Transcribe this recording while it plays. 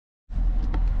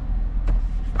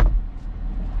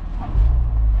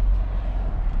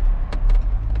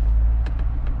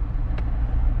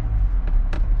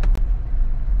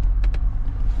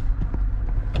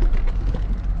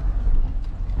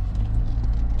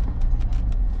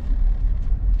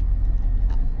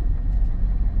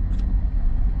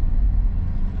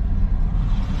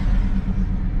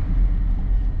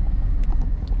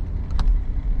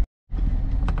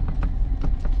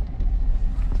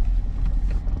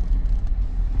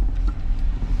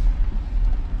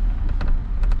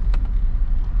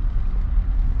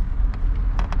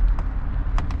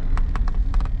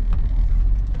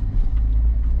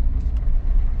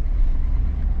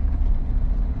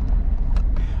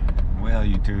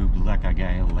Hello YouTube, look, I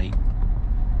got here late.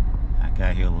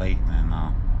 And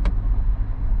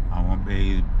I won't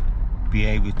be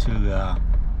able to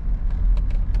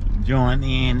join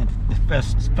in the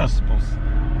festivals.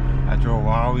 I drove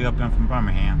all the way up in from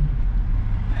Birmingham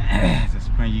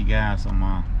to bring you guys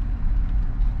some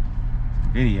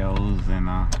videos, and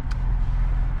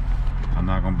I'm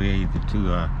not gonna be able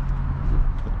to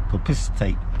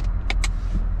participate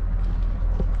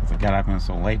because I got up in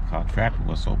so late because traffic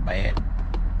was so bad.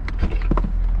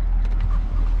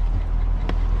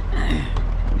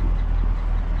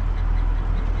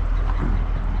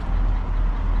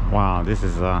 Wow, this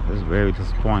is very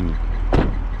disappointing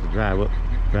to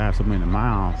drive so many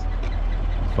miles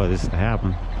for this to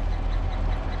happen.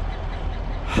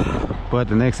 But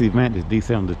the next event is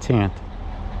December the 10th,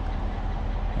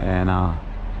 and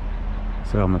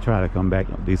so I'm gonna try to come back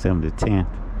on December the 10th,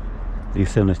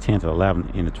 December the 10th,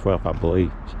 11th, and the 12th, I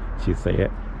believe she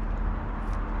said.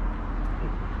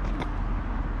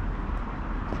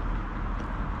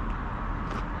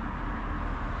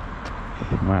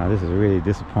 Wow, this is really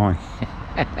disappointing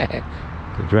to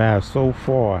drive so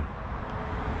far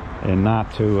and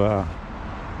not to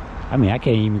I mean, I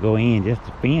can't even go in just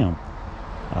to film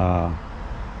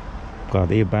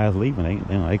because everybody's leaving.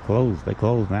 They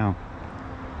closed now,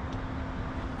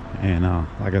 and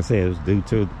like I said, it was due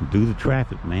to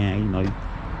traffic, man. You know,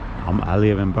 I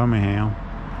live in Birmingham,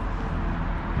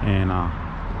 and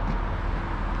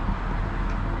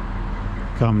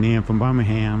coming in from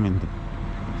Birmingham and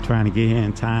trying to get here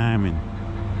in time, and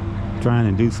trying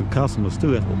to do some customers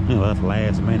too. That's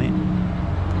last minute.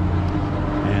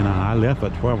 And I left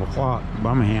at 12 o'clock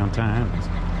Birmingham time. It's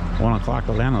 1 o'clock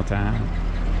Atlanta time,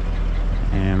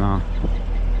 and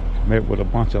met with a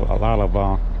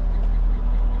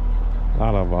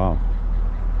lot of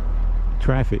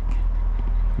traffic.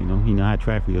 You know how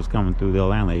traffic is coming through the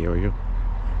Atlanta area,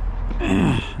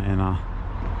 and I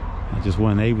just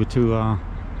wasn't able to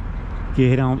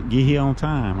get here on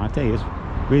time. I tell you, it's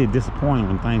really disappointing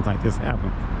when things like this happen,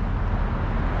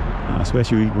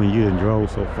 especially when you done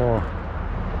drove so far.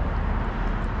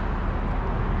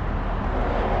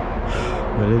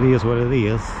 But it is what it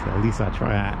is. At least I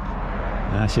tried,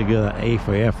 and I should get an A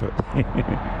for effort.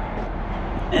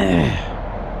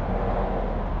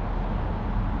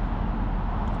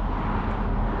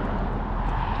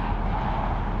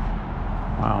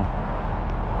 Wow.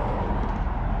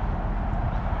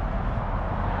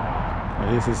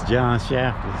 This is John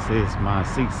Shaft. This is my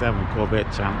C7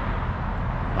 Corvette channel.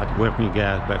 I'd like to welcome you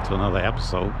guys back to another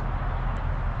episode.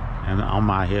 And I'm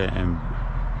out here in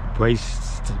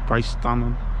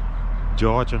Braceston,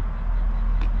 Georgia.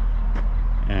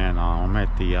 And I'm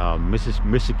at the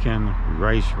Michigan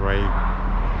RACEWay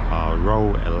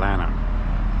Road, Atlanta.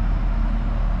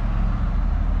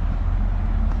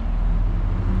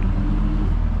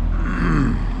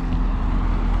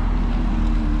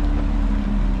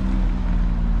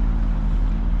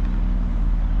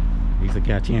 I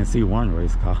got a chance to see one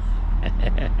race car.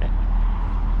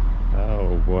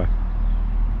 Oh boy.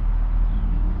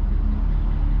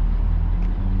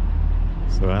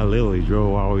 So I literally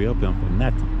drove all the way up there for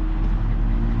nothing.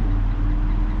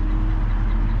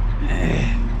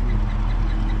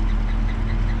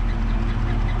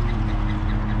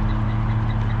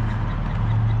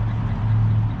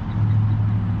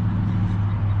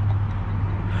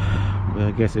 Well,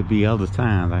 I guess it'd be other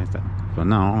times. For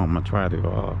now, I'm gonna try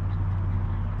to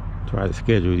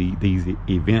schedule these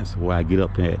events where I get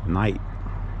up at night,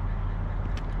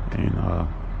 and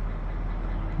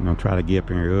try to get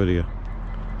up in earlier,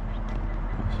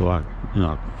 so I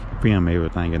film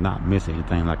everything and not miss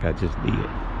anything like I just did.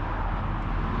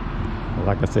 But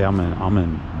like I said, I'm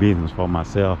in business for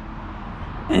myself,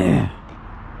 and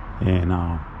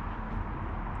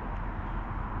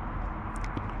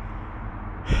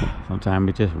sometimes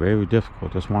it's just very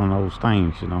difficult. It's one of those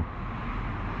things,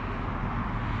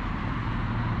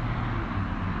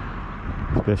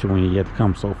 especially when you have to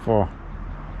come so far.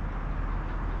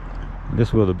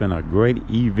 This would have been a great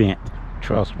event,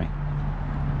 trust me.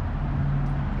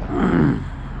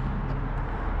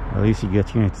 At least you get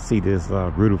a chance to see this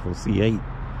beautiful C8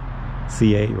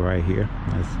 right here.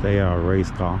 That's their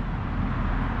race car.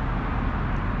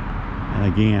 And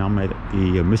again, I'm at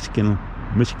the Michelin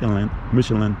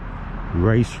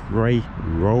RACEWay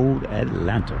Road,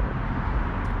 Atlanta.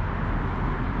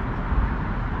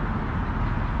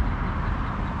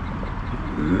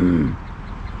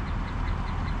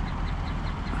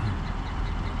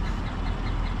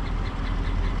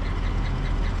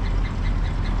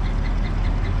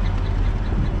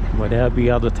 But there'll be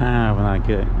other time when I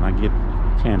get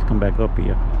a chance to come back up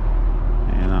here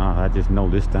And I just know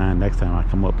this time, next time I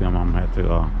come up here, I'm gonna have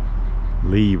to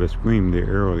leave extremely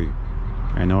early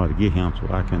in order to get him, so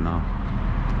I can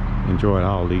enjoy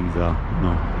all these, you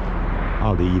know,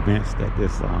 all the events that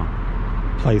this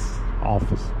place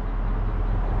offers.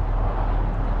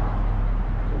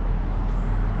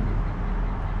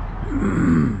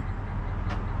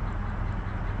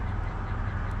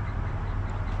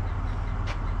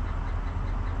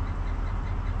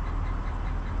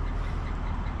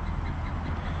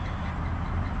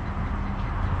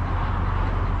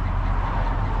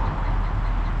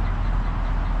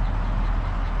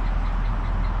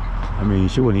 I mean,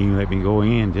 she wouldn't even let me go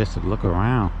in just to look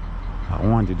around. I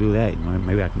wanted to do that. You know,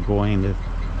 maybe I can go in just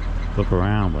look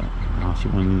around, but no, she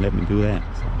wouldn't even let me do that.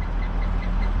 So,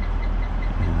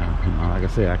 you know, like I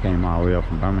said, I came all the way up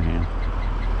from Birmingham.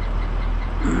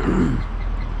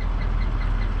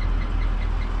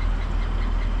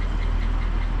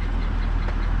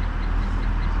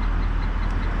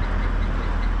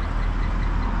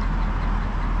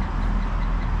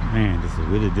 Man, this is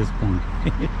really disappointing.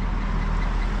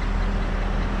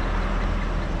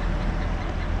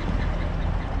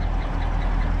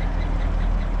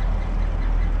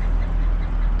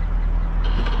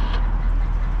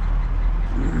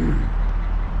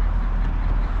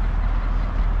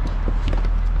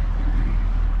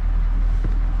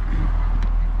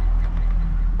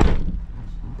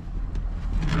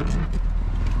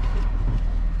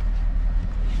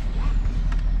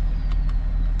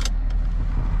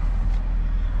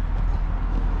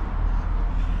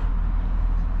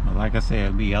 Like I said,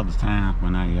 it'll be other times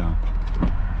when I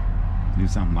do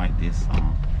something like this.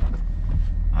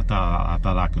 I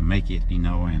thought I could make it, you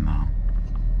know, and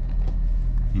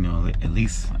you know, at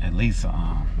least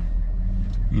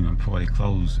you know, before they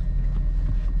close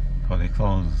for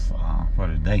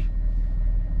the day.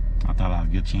 I thought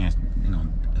I'd get a chance, you know,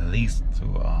 at least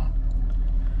to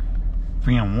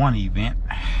film one event,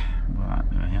 but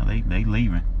hell, they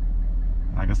leaving.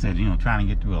 Like I said, you know, trying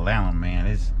to get through Atlanta, man,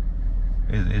 it's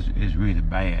really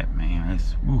bad, man.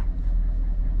 It's woo.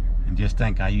 And just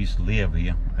think, I used to live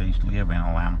here. I used to live in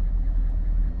Atlanta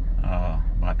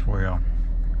about 12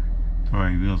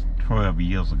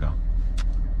 years ago.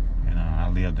 And I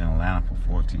lived in Atlanta for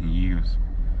 14 years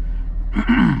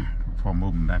before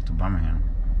moving back to Birmingham.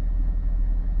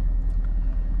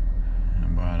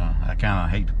 But I kind of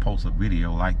hate to post a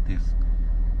video like this,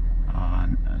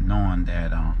 knowing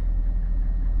that I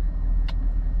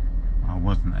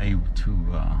wasn't able to,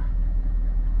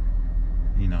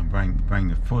 you know, bring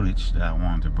the footage that I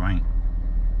wanted to bring.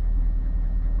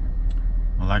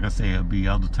 Well, like I said, it'll be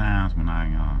other times when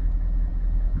I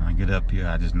get up here.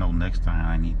 I just know next time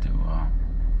I need to,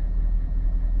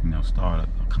 you know,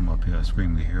 come up here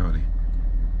extremely early,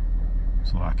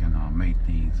 so I can make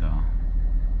these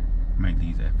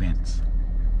events.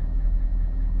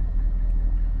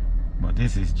 But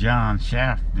this is John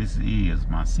Shaft. This is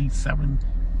my C7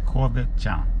 Corvette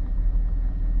channel.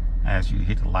 I ask you to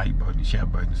hit the like button, the share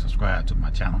button, subscribe to my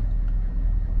channel,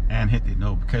 and hit the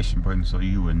notification button so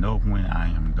you will know when I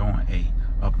am doing a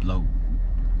upload.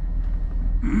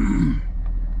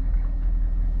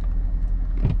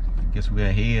 I guess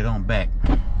we'll head on back.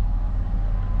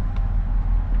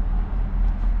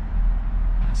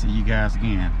 I'll see you guys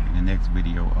again in the next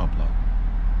video upload.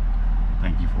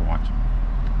 Thank you for watching.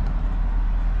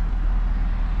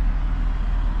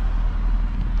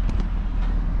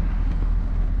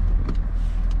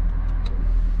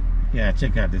 Yeah,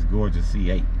 check out this gorgeous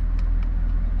C8.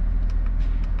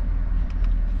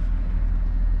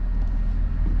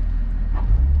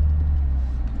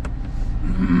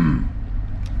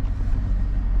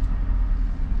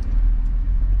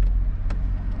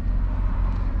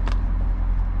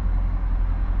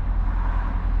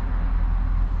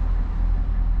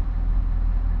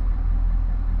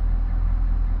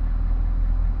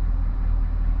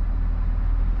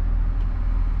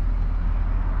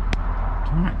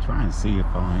 Trying to see if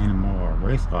any more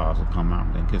race cars will come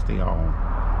out. I guess they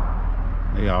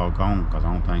all gone, because the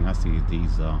only thing I see is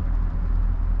these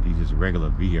just regular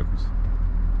vehicles.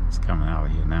 It's coming out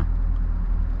of here now.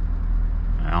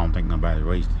 I don't think nobody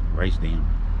raced them.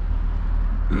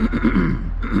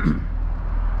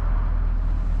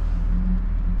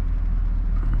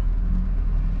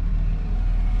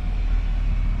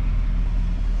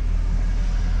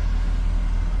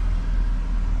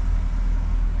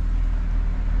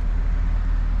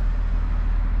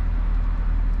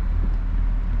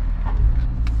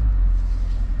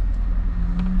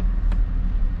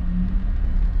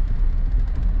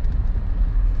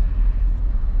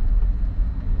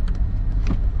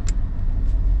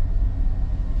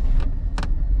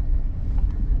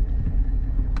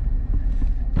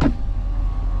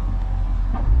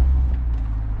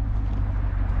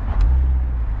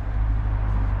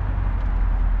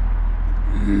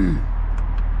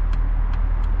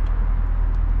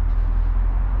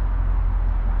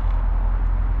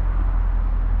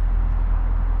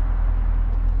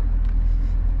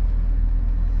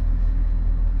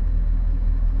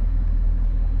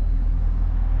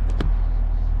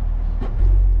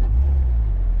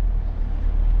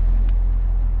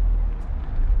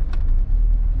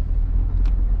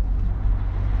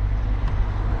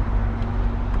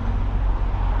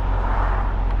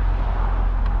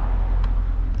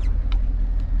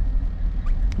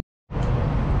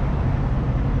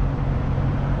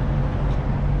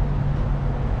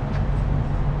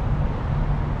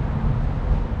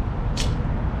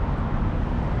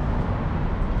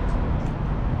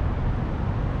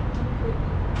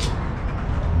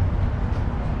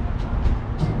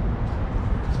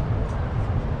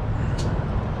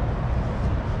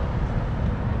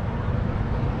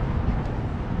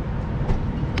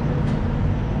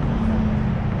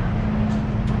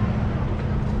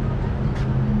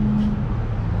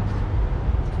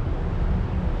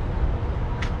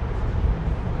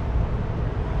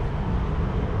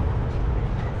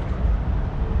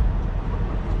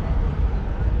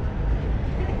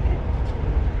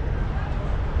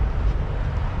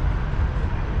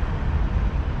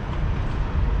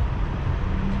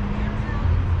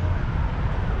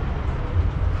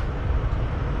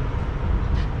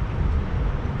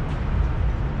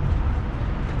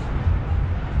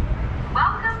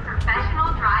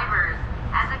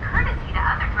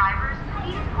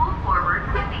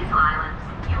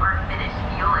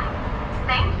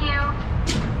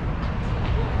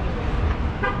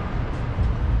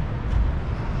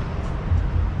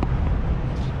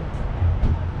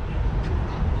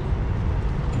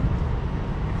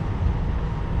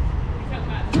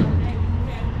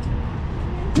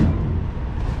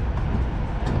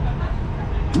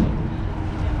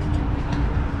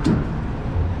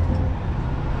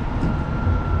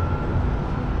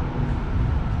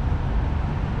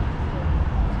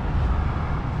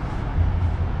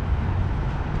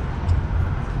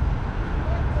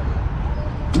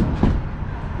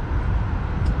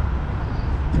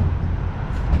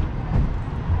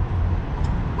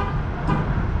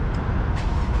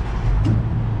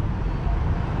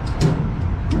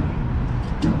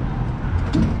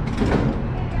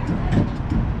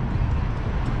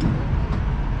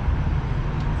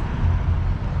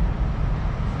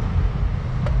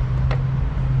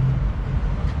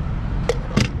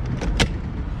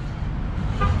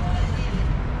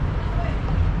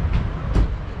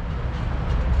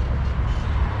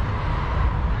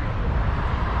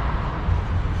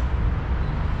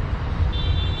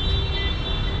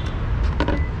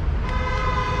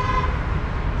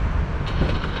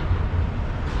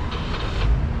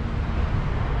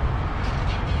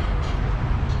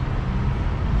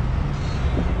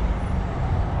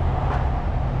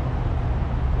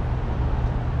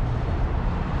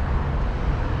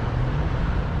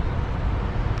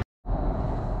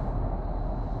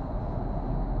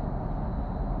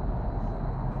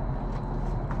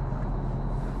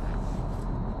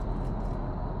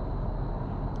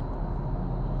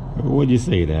 What'd you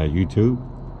say there, YouTube?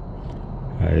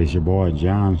 It's your boy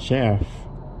John Schaff,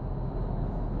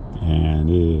 and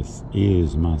this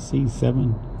is my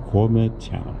C7 Corvette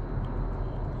channel.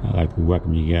 I'd like to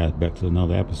welcome you guys back to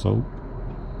another episode.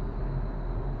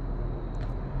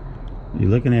 You're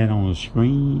looking at on the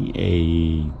screen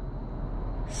a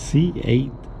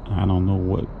C8. I don't know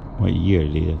what year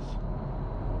it is.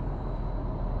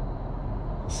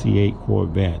 C8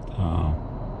 Corvette.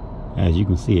 As you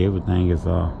can see, everything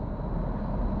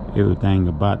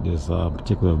about this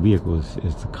particular vehicle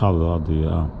is the color of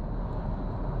the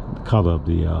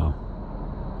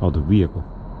vehicle.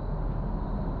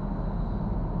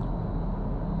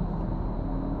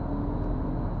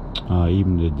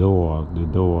 Even the door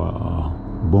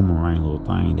boomerang little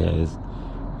thing, that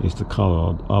is the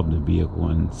color of the vehicle,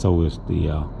 and so is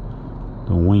the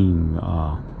wing,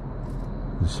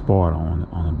 the spot on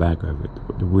the back of it,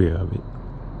 the rear of it.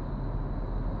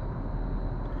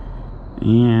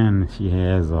 And she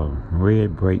has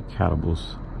red brake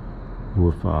calipers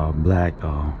with black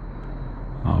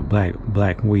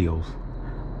wheels.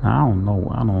 Now,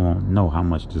 I don't know how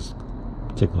much this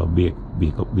particular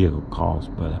vehicle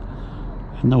costs, but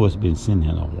I know it's been sitting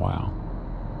here a while.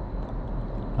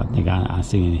 I think I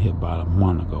seen it here about a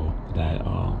month ago that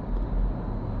I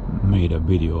made a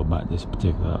video about this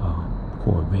particular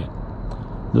Corvette.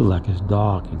 Looks like it's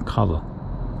dark in color.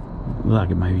 Looks like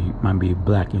it might be a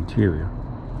black interior,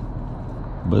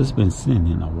 but it's been sitting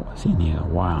here a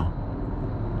while.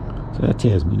 So that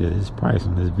tells me that this price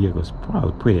on this vehicle is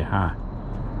probably pretty high.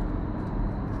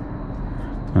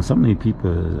 And some of these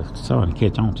people are starting to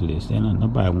catch on to this. And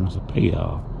nobody wants to pay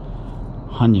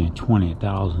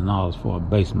 $120,000 for a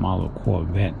base model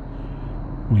Corvette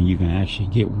when you can actually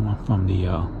get one from the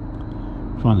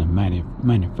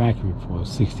manufacturer for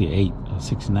 $68,000 or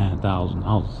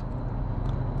 $69,000.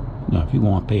 You know, if you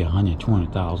want to pay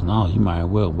 $120,000, you might as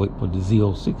well wait for the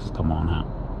Z06 to come on out,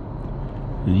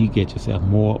 and you get yourself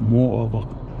more of a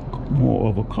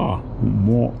car,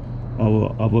 more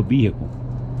of a vehicle.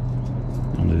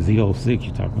 On the Z06,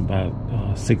 you're talking about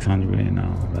 600 and I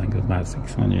think about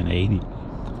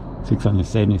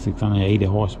 670, 680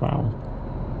 horsepower,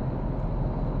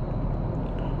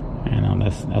 and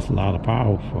that's a lot of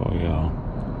power for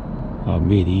a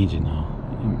mid-engine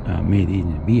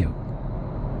vehicle.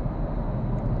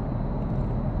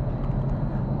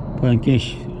 But in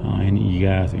case any of you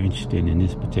guys are interested in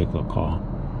this particular car,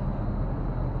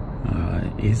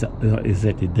 it's at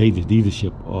the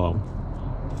dealership of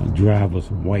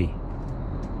Driver's Way.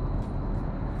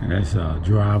 And that's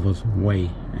Driver's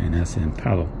Way, and that's in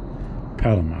Pelham,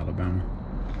 Alabama.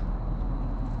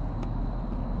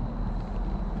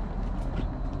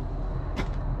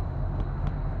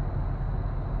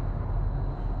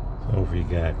 So hopefully you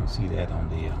guys can see that on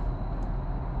the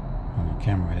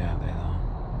camera there,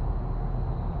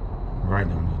 right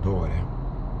on the door there.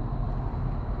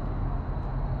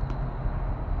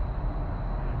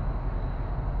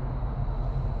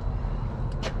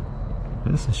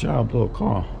 This is a sharp little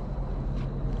car.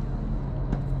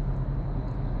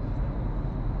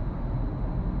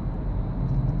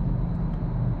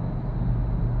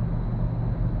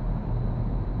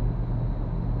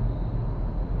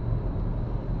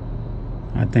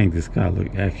 I think this car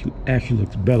actually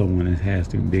looks better when it has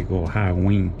the big old high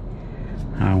wing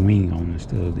on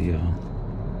instead of the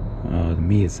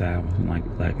mid side,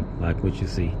 like what you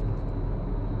see.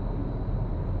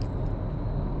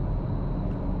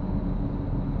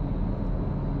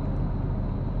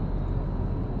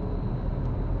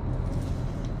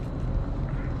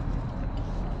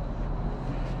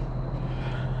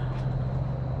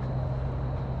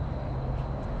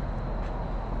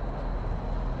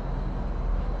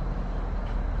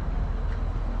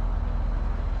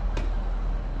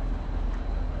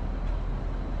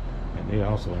 They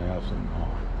also have some.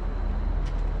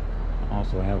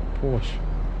 Also have a Porsche.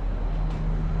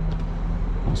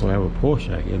 Also have a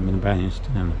Porsche. I get anybody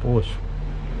interested in the Porsche.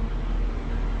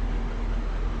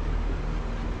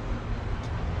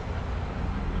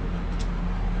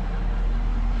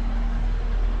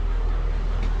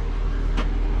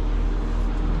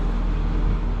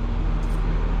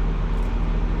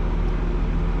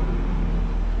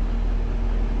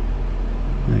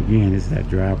 And again, it's that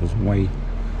Driver's Way.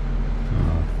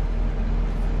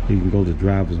 You can go to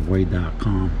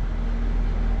driversway.com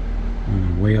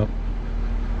on the web,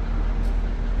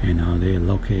 and they're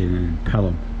located in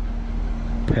Pelham,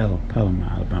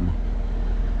 Alabama.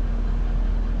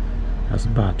 That's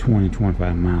about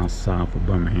 20-25 miles south of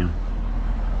Birmingham.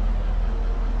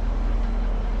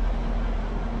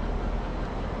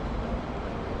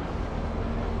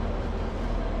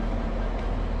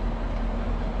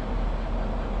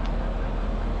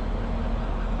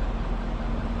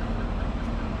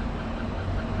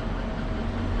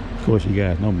 Of course, you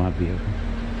guys know my vehicle.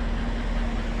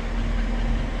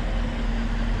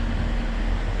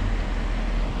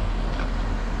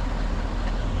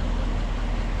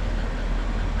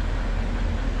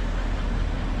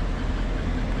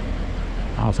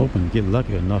 I was hoping to get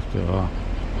lucky enough to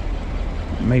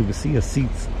maybe see a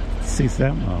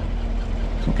C7 or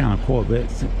some kind of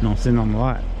Corvette, sitting on the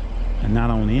lot, and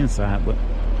not on the inside. But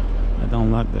I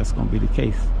don't like that's going to be the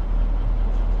case.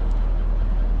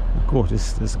 Of course,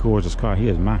 this gorgeous car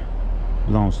here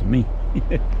belongs to me.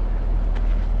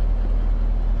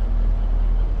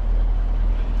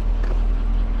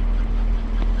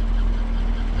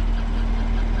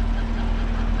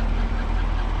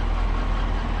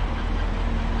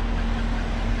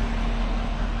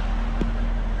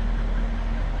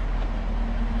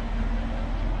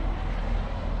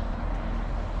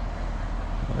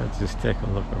 Let's just take a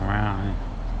look around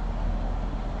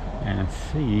and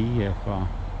see if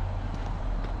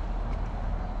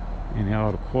any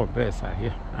other Corvettes out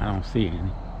here. I don't see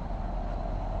any.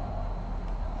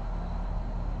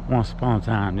 Once upon a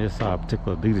time, this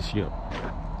particular dealership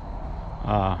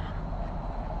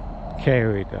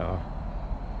carried a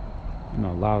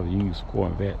lot of used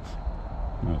Corvettes,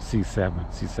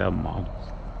 C7 models.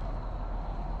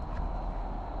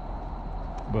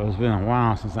 But it's been a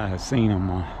while since I have seen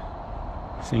them,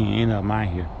 seen any of them out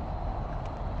here.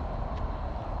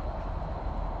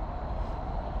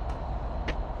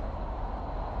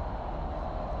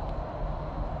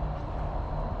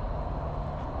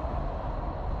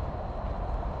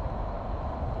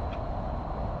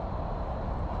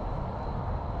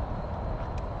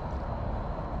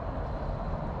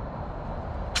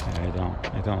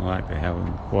 I don't like to have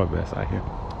them Corvettes out here.